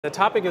The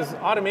topic is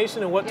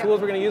automation and what tools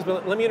we're going to use,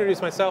 but let me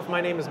introduce myself.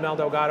 My name is Mel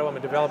Delgado. I'm a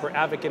developer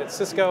advocate at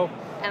Cisco.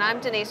 And I'm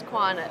Denise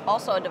Kwan,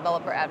 also a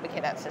developer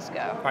advocate at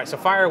Cisco. All right, so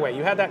fire away.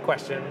 You had that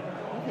question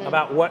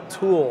about what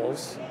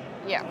tools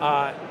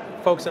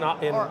folks in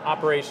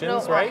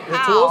operations, right?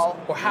 How, tools?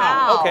 Or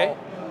how? Okay.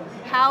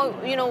 How,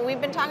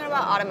 we've been talking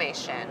about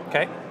automation.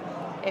 Okay.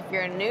 If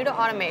you're new to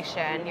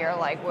automation, you're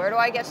like, where do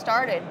I get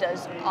started?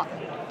 Does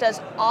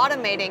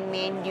automating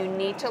mean you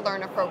need to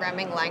learn a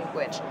programming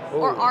language? Ooh.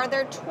 Or are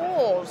there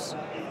tools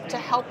to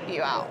help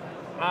you out?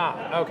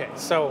 Okay.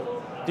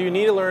 So do you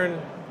need to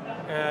learn,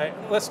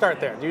 let's start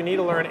there. Do you need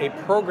to learn a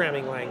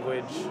programming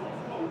language?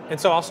 And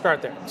so I'll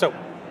start there. So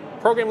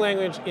programming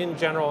language in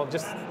general,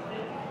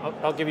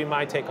 I'll give you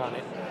my take on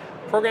it.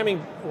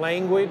 Programming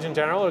language in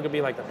general, it could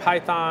be like the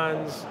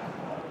Pythons,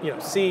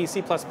 C,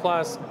 C++,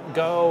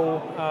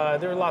 Go.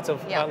 There are lots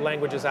of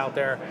languages out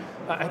there.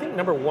 I think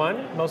number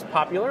one, most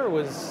popular,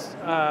 was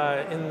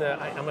I'm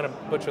going to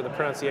butcher the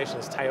pronunciation,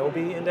 is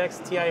TIOBE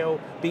Index,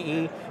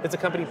 T-I-O-B-E. It's a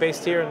company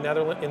based here in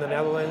the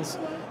Netherlands,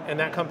 and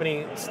that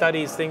company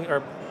studies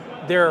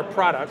their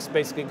products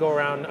basically go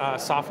around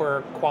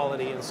software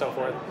quality and so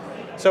forth.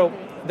 So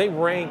they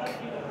rank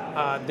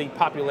the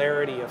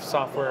popularity of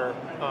software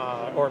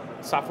or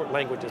software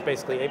languages,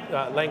 basically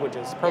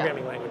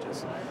programming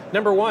languages.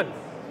 Number one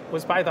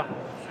was Python.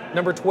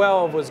 Number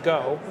 12 was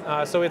Go,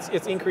 so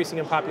it's increasing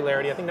in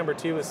popularity. I think number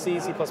 2 is C,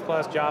 C++,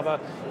 Java.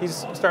 You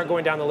just start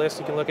going down the list,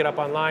 you can look it up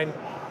online.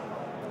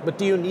 But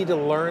do you need to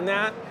learn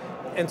that?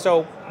 And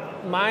so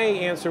my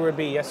answer would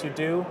be yes, you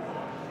do,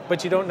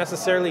 but you don't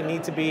necessarily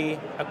need to be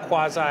a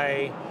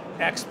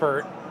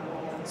quasi-expert.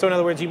 So in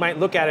other words, you might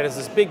look at it as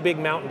this big, big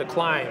mountain to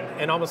climb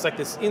and almost like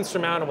this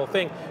insurmountable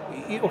thing.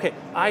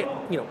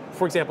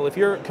 For example, if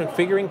you're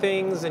configuring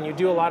things and you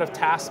do a lot of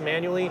tasks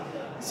manually,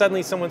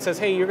 suddenly someone says,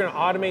 hey, you're going to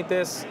automate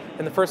this,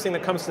 and the first thing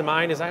that comes to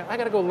mind is, I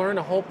got to go learn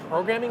a whole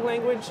programming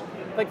language?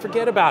 Like,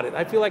 forget about it.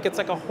 I feel like it's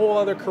like a whole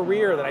other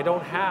career that I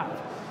don't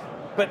have.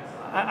 But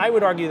I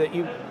would argue that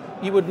you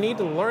would need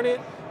to learn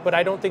it, but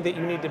I don't think that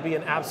you need to be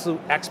an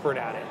absolute expert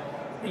at it.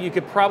 You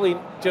could probably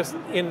just,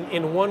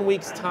 in 1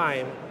 week's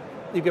time,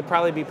 you could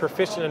probably be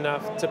proficient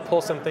enough to pull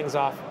some things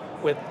off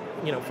with,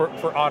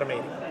 for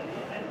automating.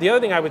 The other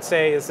thing I would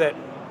say is that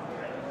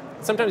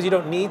sometimes you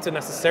don't need to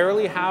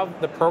necessarily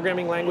have the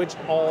programming language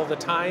all the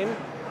time.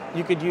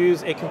 You could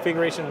use a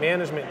configuration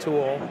management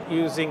tool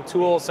using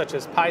tools such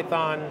as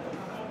Python,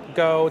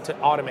 Go to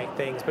automate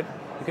things. But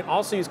you can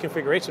also use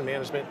configuration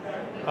management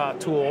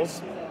tools,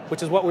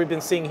 which is what we've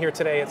been seeing here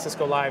today at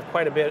Cisco Live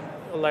quite a bit.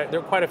 There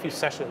are quite a few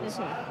sessions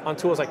on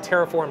tools like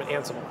Terraform and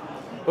Ansible.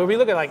 But when we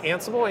look at like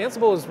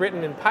Ansible was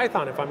written in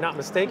Python, if I'm not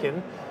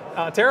mistaken.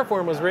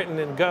 Terraform was written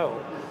in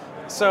Go.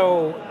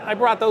 So I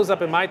brought those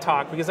up in my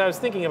talk because I was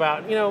thinking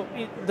about,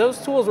 those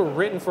tools were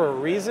written for a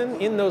reason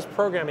in those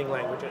programming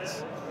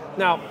languages.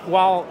 Now,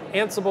 while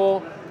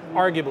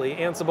arguably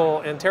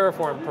Ansible and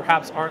Terraform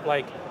perhaps aren't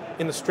like,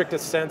 in the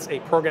strictest sense, a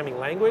programming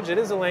language, it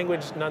is a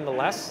language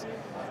nonetheless.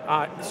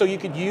 So you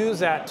could use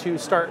that to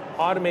start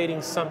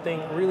automating something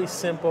really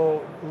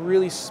simple,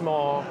 really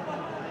small,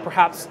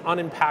 perhaps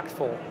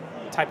unimpactful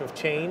type of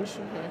change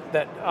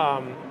that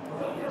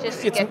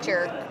just to get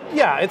your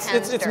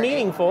it's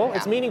meaningful. Yeah.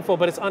 It's meaningful,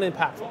 but it's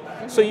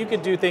unimpactful. So you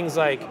could do things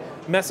like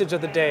message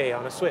of the day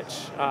on a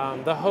switch,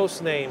 the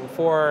host name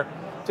for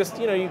just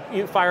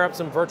you fire up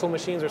some virtual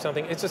machines or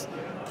something. It's just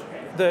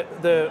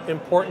the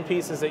important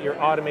piece is that you're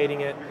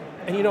automating it,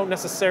 and you don't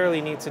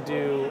necessarily need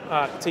to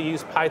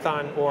use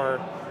Python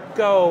or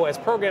Go as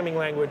programming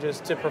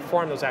languages to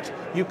perform those actions.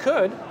 You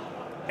could.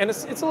 And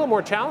it's a little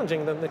more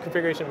challenging than the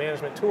configuration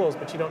management tools,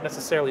 but you don't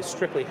necessarily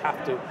strictly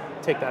have to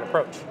take that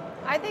approach.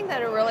 I think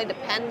that it really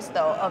depends,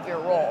 though, of your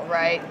role,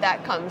 right?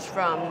 That comes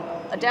from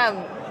a dev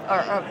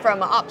or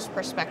from an ops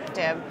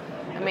perspective.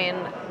 I mean,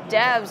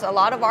 devs, a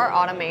lot of our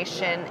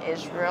automation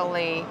is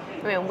really,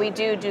 we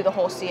do the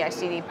whole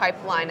CI/CD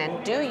pipeline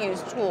and do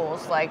use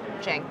tools like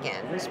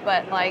Jenkins,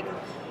 but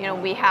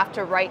we have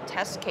to write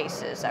test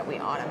cases that we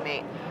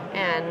automate.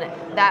 And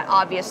that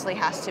obviously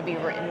has to be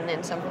written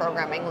in some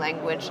programming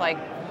language. Like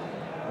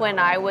when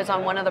I was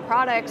on one of the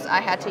products, I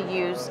had to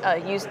use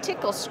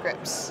Tickle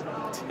scripts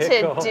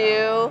to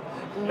do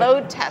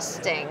load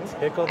testing.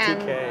 Tickle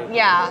TK.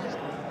 Yeah,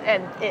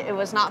 and it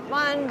was not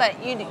fun, but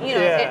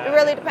it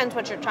really depends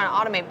what you're trying to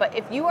automate. But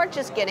if you are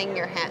just getting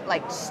your hand,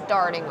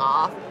 starting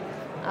off,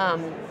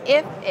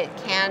 if it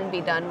can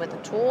be done with a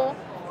tool,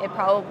 it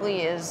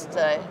probably is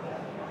the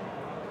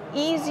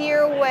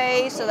easier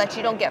way so that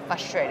you don't get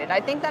frustrated. I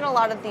think that a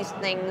lot of these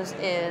things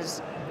is,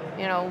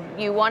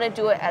 you want to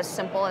do it as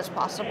simple as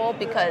possible,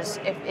 because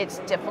if it's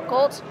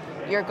difficult,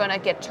 you're going to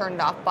get turned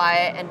off by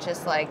it and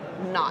just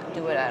not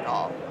do it at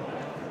all.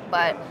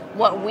 But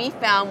what we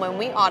found when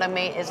we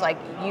automate is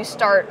you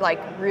start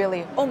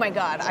really, oh my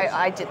God,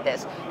 I did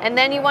this. And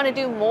then you want to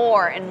do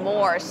more and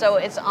more. So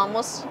it's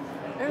almost,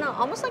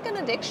 almost like an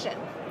addiction.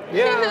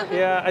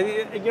 Yeah.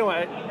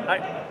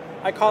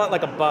 I call it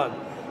like a bug.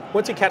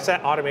 Once you catch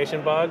that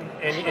automation bug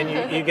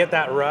and you get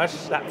that rush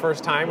that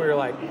first time where you're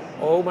like,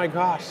 oh my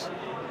gosh,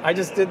 I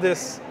just did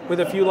this with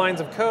a few lines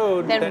of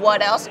code. Then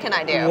what else can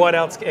I do? What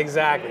else,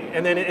 exactly.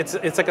 And then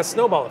it's like a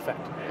snowball effect.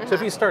 So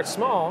if you start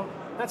small,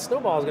 that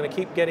snowball is going to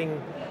keep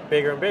getting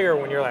bigger and bigger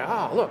when you're like,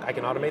 oh, look, I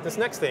can automate this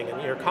next thing,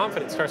 and your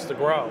confidence starts to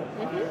grow.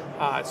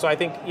 So I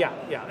think, yeah.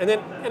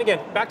 And again,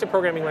 back to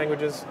programming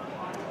languages.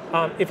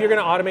 If you're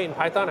going to automate in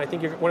Python, I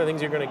think one of the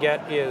things you're going to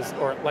get is,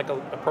 or like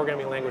a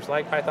programming language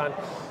like Python,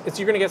 is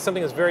you're going to get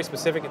something that's very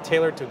specific and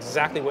tailored to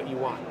exactly what you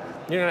want.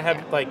 You're going to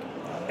have like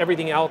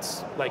everything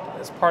else like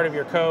as part of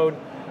your code.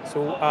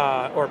 So,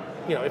 or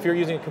if you're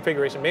using a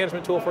configuration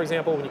management tool, for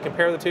example, when you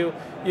compare the two,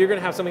 you're going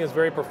to have something that's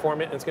very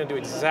performant and it's going to do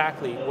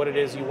exactly what it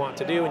is you want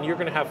to do, and you're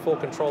going to have full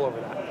control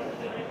over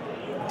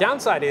that.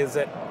 Downside is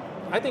that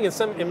I think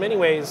in many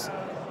ways,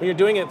 when you're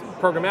doing it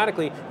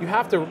programmatically, you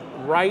have to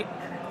write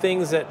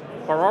things that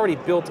are already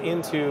built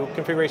into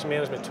configuration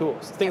management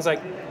tools. Things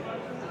like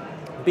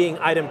being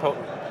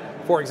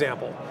idempotent, for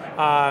example.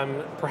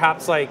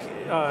 Perhaps like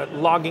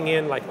logging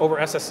in like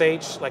over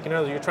SSH, like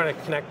you're trying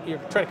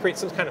to create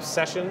some kind of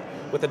session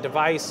with a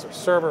device or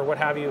server or what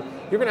have you.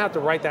 You're going to have to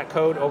write that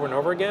code over and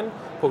over again,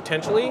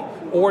 potentially,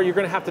 or you're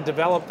going to have to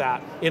develop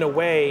that in a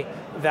way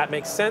that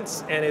makes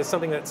sense and is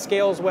something that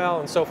scales well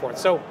and so forth.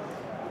 So,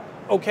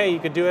 okay, you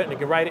could do it and you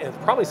could write it, and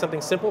it's probably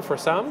something simple for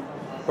some,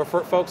 but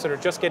for folks that are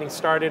just getting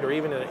started or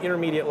even at an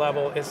intermediate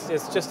level, it's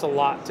just a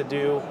lot to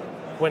do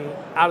when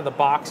out of the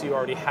box you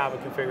already have a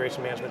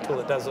configuration management tool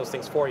that does those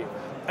things for you.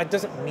 That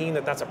doesn't mean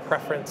that that's a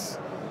preference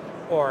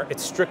or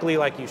it's strictly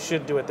like you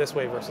should do it this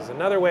way versus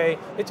another way.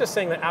 It's just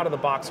saying that out of the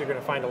box you're going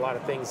to find a lot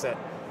of things that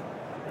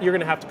you're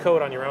going to have to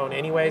code on your own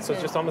anyway, so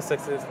it's just almost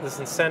like this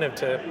incentive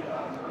to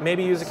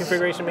maybe use the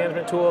configuration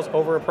management tools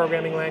over a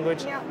programming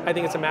language. Yeah. I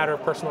think it's a matter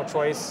of personal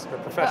choice or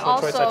professional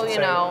choice, I should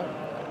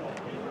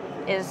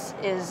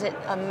say. Is it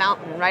a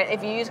mountain, right?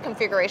 If you use a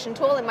configuration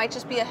tool, it might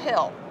just be a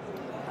hill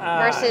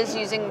versus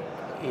using...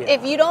 Yeah.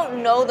 If you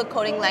don't know the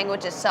coding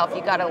language itself,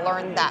 you got to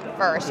learn that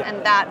first,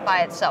 and that by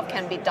itself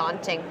can be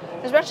daunting,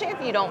 especially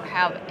if you don't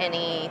have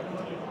any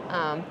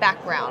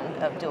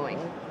background of doing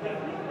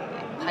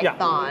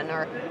Python.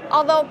 Or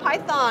although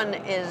Python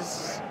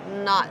is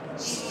not,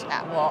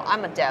 well,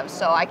 I'm a dev,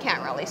 so I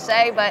can't really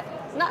say, but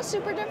not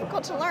super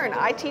difficult to learn.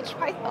 I teach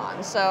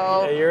Python,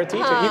 so... Yeah, you're a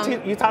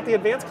teacher. You taught the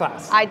advanced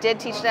class. I did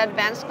teach the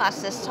advanced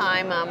class this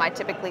time. I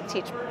typically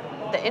teach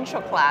the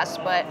intro class,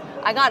 but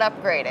I got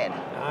upgraded.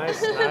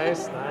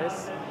 Nice.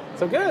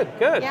 So good.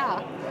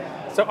 Yeah.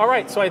 So all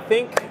right, so I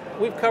think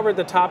we've covered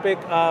the topic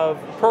of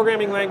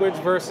programming language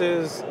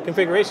versus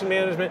configuration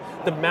management,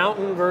 the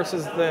mountain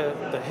versus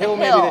the hill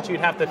maybe that you'd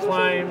have to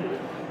climb.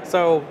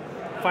 So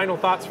final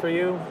thoughts for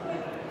you?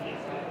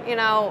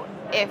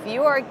 If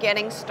you are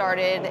getting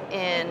started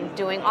in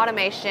doing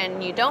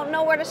automation, you don't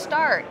know where to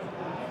start,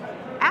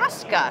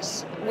 ask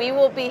us. We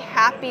will be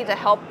happy to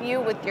help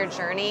you with your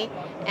journey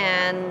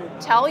and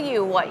tell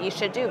you what you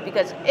should do,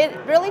 because it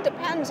really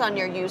depends on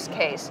your use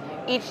case.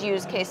 Each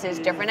use case is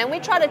different, and we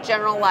try to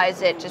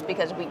generalize it just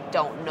because we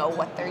don't know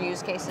what their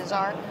use cases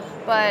are.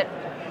 But,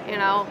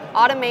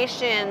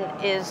 automation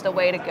is the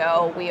way to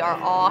go. We are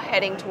all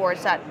heading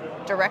towards that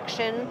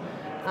direction.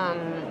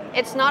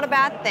 It's not a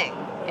bad thing.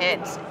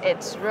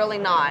 It's really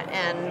not.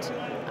 And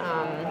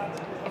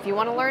if you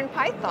want to learn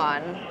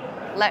Python,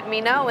 let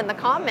me know in the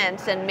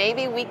comments, and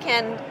maybe we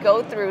can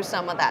go through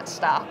some of that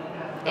stuff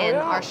in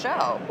our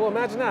show. Well,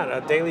 imagine that,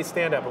 a daily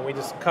stand-up, and we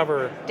just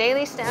cover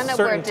daily stand-up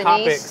where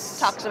Denise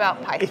talks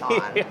about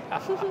Python.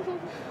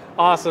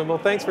 Awesome. Well,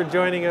 thanks for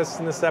joining us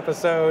in this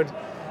episode.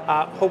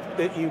 Hope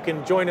that you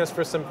can join us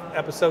for some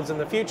episodes in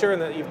the future,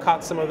 and that you've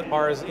caught some of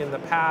ours in the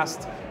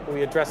past where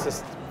we address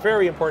this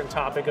very important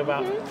topic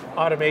about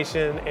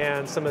automation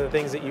and some of the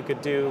things that you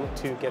could do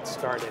to get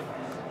started.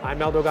 I'm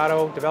Mel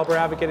Delgado, developer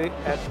advocate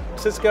at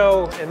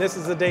Cisco, and this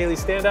is the Daily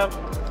Stand-Up.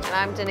 And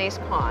I'm Denise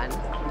Kwan.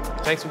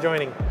 Thanks for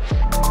joining.